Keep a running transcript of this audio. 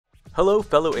Hello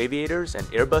fellow aviators and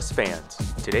Airbus fans.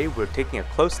 Today we're taking a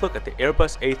close look at the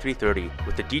Airbus A330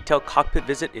 with a detailed cockpit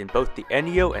visit in both the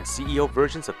NEO and CEO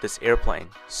versions of this airplane.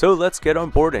 So let's get on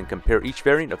board and compare each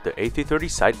variant of the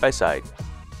A330 side by side.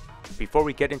 Before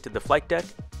we get into the flight deck,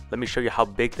 let me show you how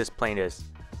big this plane is.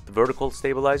 The vertical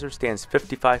stabilizer stands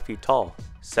 55 feet tall,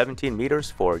 17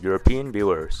 meters for European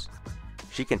viewers.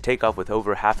 She can take off with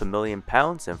over 500,000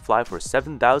 pounds and fly for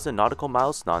 7,000 nautical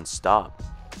miles non-stop.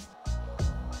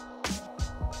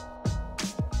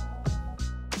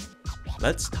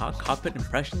 Let's talk cockpit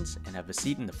impressions and have a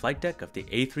seat in the flight deck of the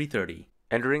A330.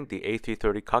 Entering the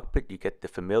A330 cockpit, you get the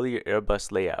familiar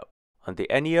Airbus layout. On the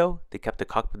NEO, they kept the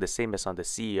cockpit the same as on the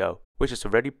CEO, which is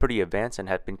already pretty advanced and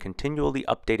had been continually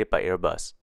updated by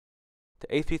Airbus. The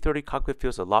A330 cockpit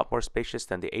feels a lot more spacious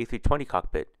than the A320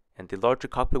 cockpit, and the larger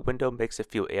cockpit window makes it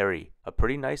feel airy, a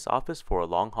pretty nice office for a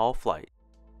long-haul flight.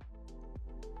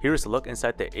 Here's a look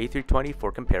inside the A320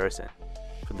 for comparison.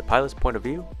 From the pilot's point of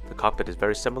view, the cockpit is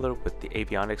very similar with the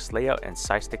avionics layout and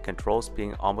side stick controls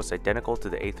being almost identical to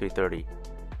the A330.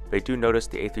 But I do notice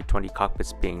the A320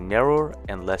 cockpits being narrower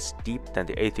and less deep than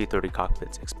the A330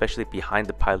 cockpits, especially behind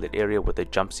the pilot area where the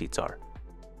jump seats are.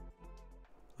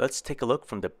 Let's take a look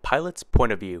from the pilot's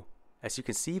point of view. As you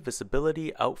can see,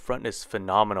 visibility out front is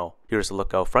phenomenal. Here's a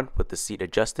look out front with the seat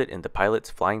adjusted in the pilot's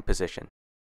flying position.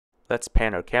 Let's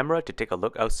pan our camera to take a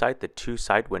look outside the two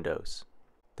side windows.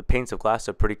 The panes of glass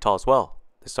are pretty tall as well.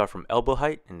 They start from elbow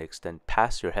height and extend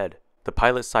past your head. The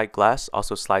pilot side glass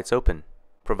also slides open,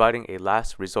 providing a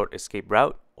last resort escape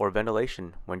route or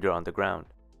ventilation when you're on the ground.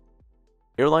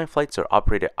 Airline flights are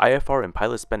operated IFR and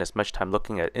pilots spend as much time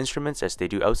looking at instruments as they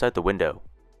do outside the window.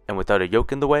 And without a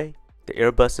yoke in the way, the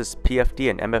Airbus's PFD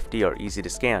and MFD are easy to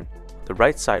scan. The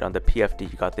right side on the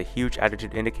PFD, you got the huge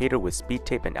attitude indicator with speed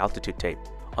tape and altitude tape.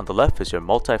 On the left is your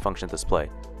multifunction display,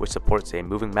 which supports a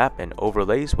moving map and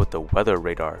overlays with the weather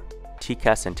radar.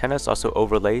 TCAS antennas also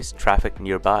overlays traffic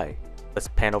nearby. Let's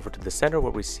pan over to the center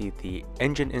where we see the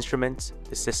engine instruments,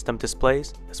 the system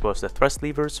displays, as well as the thrust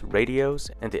levers,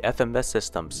 radios, and the FMS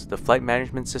systems, the flight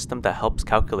management system that helps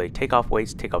calculate takeoff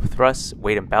weights, takeoff thrusts,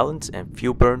 weight and balance, and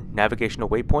fuel burn, navigational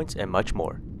waypoints, and much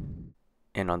more.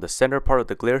 And on the center part of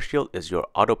the glare shield is your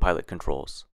autopilot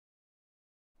controls.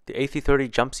 The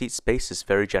A330 jump seat space is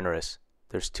very generous.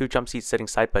 There's two jump seats sitting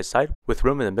side by side with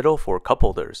room in the middle for cup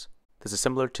holders. This is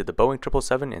similar to the Boeing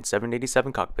 777 and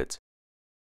 787 cockpits.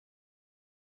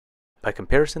 By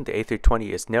comparison, the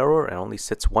A320 is narrower and only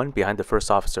sits one behind the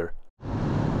first officer.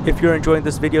 If you're enjoying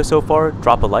this video so far,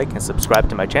 drop a like and subscribe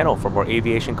to my channel for more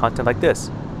aviation content like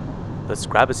this. Let's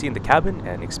grab a seat in the cabin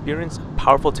and experience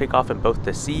powerful takeoff in both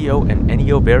the CEO and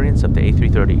NEO variants of the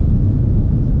A330.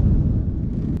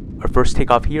 Our first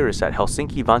takeoff here is at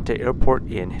Helsinki-Vantaa Airport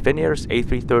in Finnair's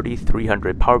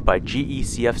A330-300 powered by GE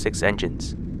CF6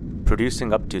 engines,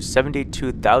 producing up to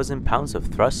 72,000 pounds of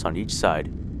thrust on each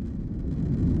side.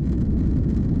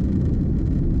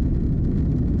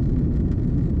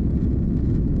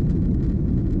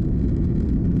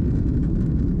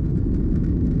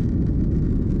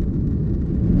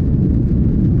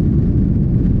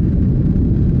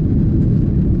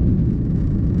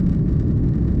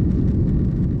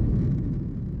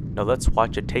 Now let's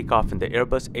watch a takeoff in the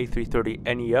Airbus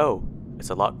A330 NEO.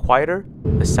 It's a lot quieter,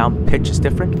 the sound pitch is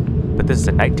different, but this is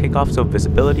a night takeoff so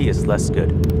visibility is less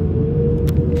good.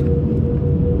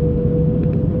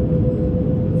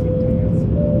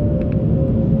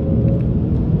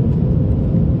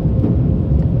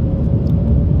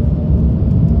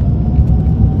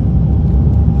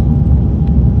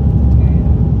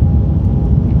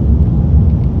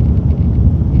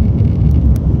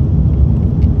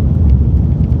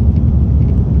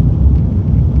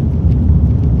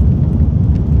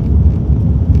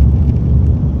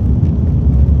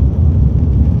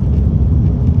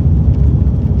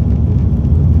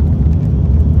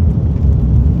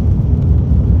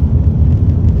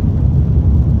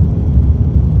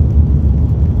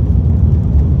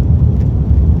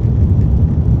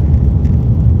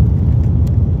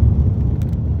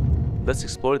 Let's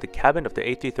explore the cabin of the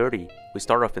A330. We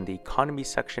start off in the economy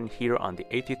section here on the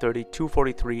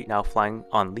A330-243, now flying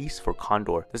on lease for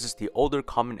Condor. This is the older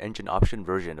common engine option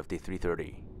version of the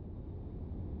 330.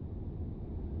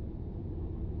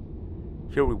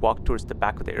 Here we walk towards the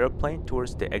back of the airplane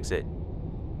towards the exit.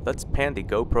 Let's pan the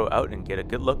GoPro out and get a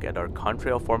good look at our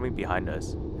contrail forming behind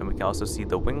us, and we can also see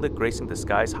the winglet gracing the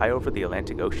skies high over the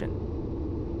Atlantic Ocean.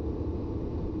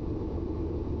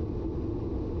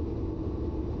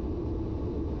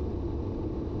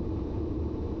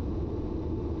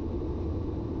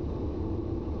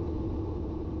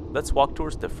 Let's walk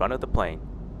towards the front of the plane.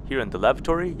 Here in the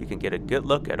lavatory, you can get a good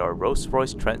look at our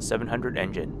Rolls-Royce Trent 700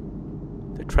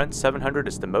 engine. The Trent 700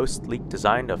 is the most sleek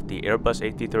design of the Airbus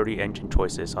A330 engine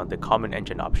choices on the common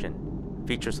engine option. It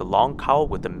features a long cowl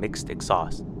with a mixed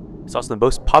exhaust. It's also the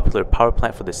most popular power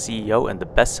plant for the CEO and the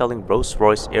best-selling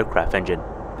Rolls-Royce aircraft engine.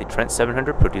 The Trent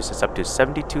 700 produces up to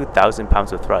 72,000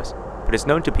 pounds of thrust, but is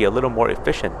known to be a little more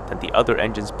efficient than the other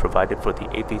engines provided for the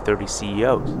A330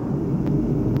 CEOs.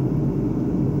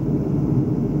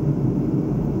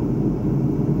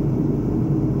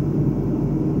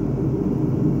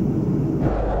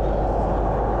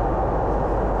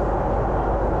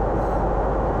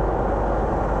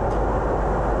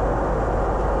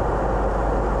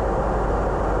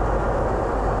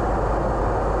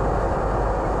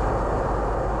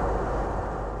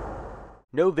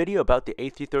 No video about the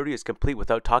A330 is complete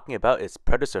without talking about its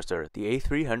predecessor, the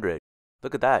A300.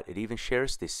 Look at that, it even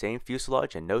shares the same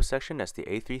fuselage and nose section as the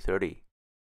A330.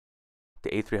 The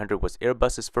A300 was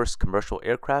Airbus's first commercial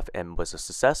aircraft and was a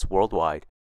success worldwide.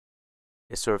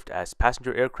 It served as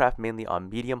passenger aircraft mainly on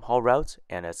medium-haul routes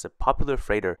and as a popular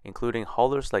freighter, including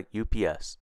haulers like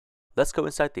UPS. Let's go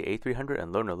inside the A300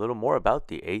 and learn a little more about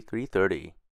the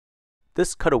A330.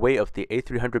 This cutaway of the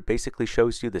A300 basically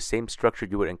shows you the same structure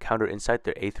you would encounter inside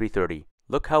the A330.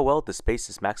 Look how well the space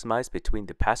is maximized between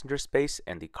the passenger space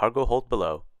and the cargo hold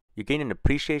below. You gain an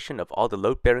appreciation of all the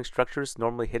load-bearing structures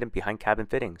normally hidden behind cabin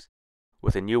fittings.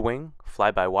 With a new wing,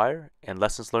 fly-by-wire, and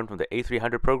lessons learned from the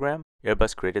A300 program,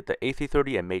 Airbus created the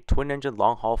A330 and made twin-engine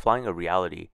long-haul flying a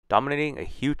reality, dominating a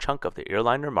huge chunk of the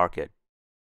airliner market.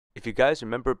 If you guys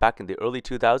remember back in the early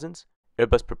 2000s,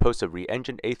 Airbus proposed a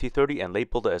re-engined A330 and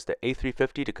labeled it as the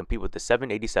A350 to compete with the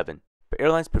 787. But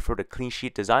airlines preferred a clean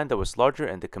sheet design that was larger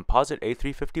and the composite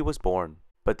A350 was born.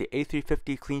 But the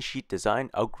A350 clean sheet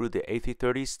design outgrew the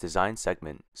A330's design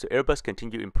segment, so Airbus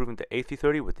continued improving the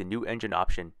A330 with the new engine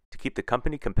option to keep the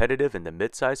company competitive in the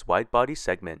mid-size wide-body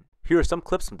segment. Here are some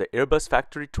clips from the Airbus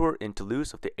factory tour in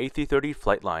Toulouse of the A330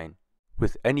 flight line,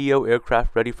 with NEO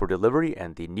aircraft ready for delivery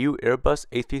and the new Airbus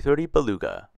A330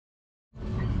 Beluga.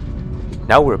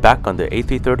 Now we're back on the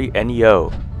A330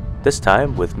 NEO, this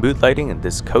time with mood lighting in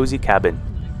this cozy cabin.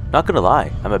 Not gonna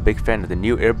lie, I'm a big fan of the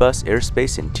new Airbus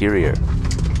airspace interior,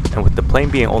 and with the plane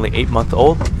being only 8 months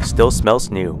old, it still smells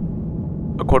new.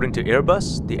 According to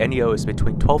Airbus, the NEO is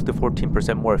between 12 to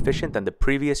 14% more efficient than the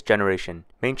previous generation.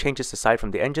 Main changes aside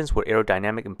from the engines were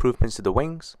aerodynamic improvements to the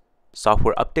wings,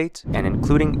 software updates, and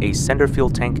including a center fuel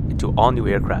tank to all new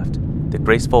aircraft. The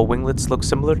graceful winglets look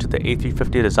similar to the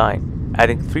A350 design,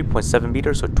 adding 3.7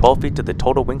 meters or 12 feet to the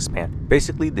total wingspan.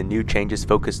 Basically, the new changes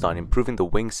focused on improving the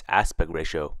wing's aspect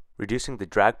ratio, reducing the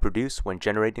drag produced when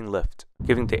generating lift,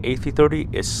 giving the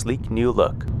A330 its sleek new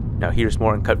look. Now here's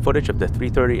more uncut footage of the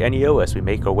 330 NEO as we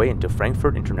make our way into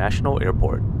Frankfurt International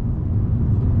Airport.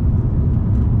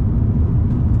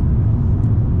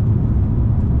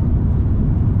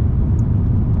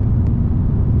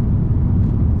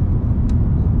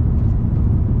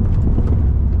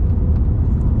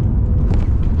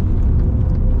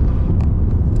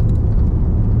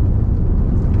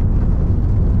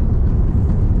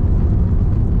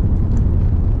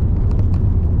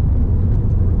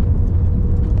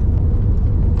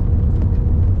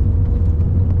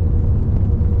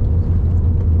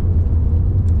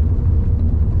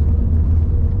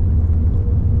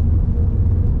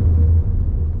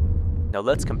 Now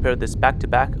let's compare this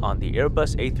back-to-back on the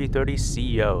Airbus A330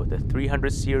 CEO, the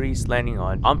 300 series landing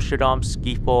on Amsterdam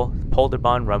Schiphol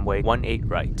Polderbaan runway 18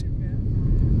 right.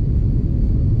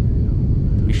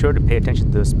 Be sure to pay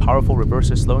attention to this powerful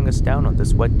reverser slowing us down on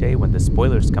this wet day when the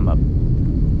spoilers come up.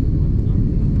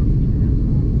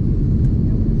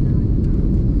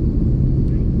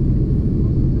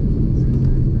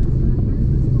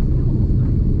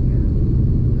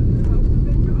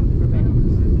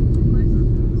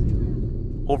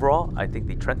 Overall, I think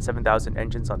the Trent 7000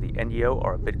 engines on the NEO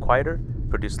are a bit quieter,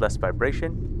 produce less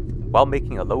vibration, while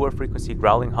making a lower frequency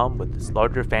growling hum with this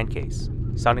larger fan case,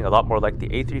 sounding a lot more like the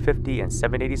A350 and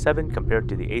 787 compared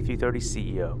to the A330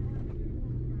 CEO.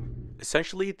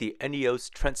 Essentially, the NEO's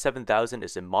Trent 7000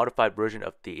 is a modified version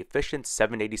of the efficient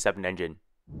 787 engine,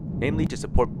 namely to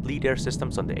support bleed air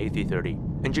systems on the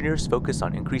A330. Engineers focus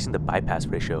on increasing the bypass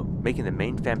ratio, making the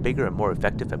main fan bigger and more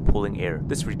effective at pulling air.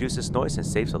 This reduces noise and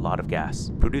saves a lot of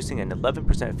gas, producing an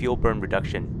 11% fuel burn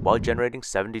reduction while generating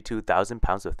 72,000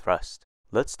 pounds of thrust.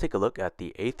 Let's take a look at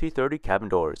the A330 cabin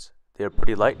doors. They are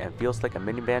pretty light and feels like a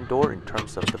minivan door in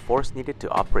terms of the force needed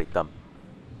to operate them.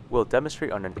 We'll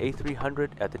demonstrate on an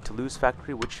A300 at the Toulouse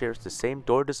factory, which shares the same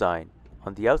door design.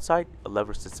 On the outside, a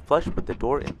lever sits flush with the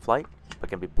door in flight, but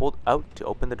can be pulled out to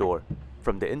open the door.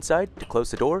 From the inside, to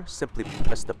close the door, simply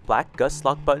press the black gust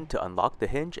lock button to unlock the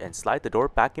hinge and slide the door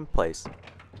back in place.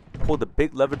 Pull the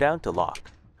big lever down to lock.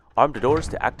 Arm the doors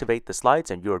to activate the slides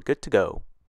and you are good to go.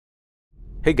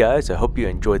 Hey guys, I hope you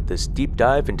enjoyed this deep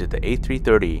dive into the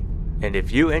A330. And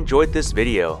if you enjoyed this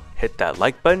video, hit that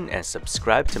like button and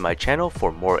subscribe to my channel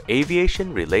for more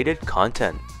aviation related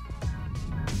content.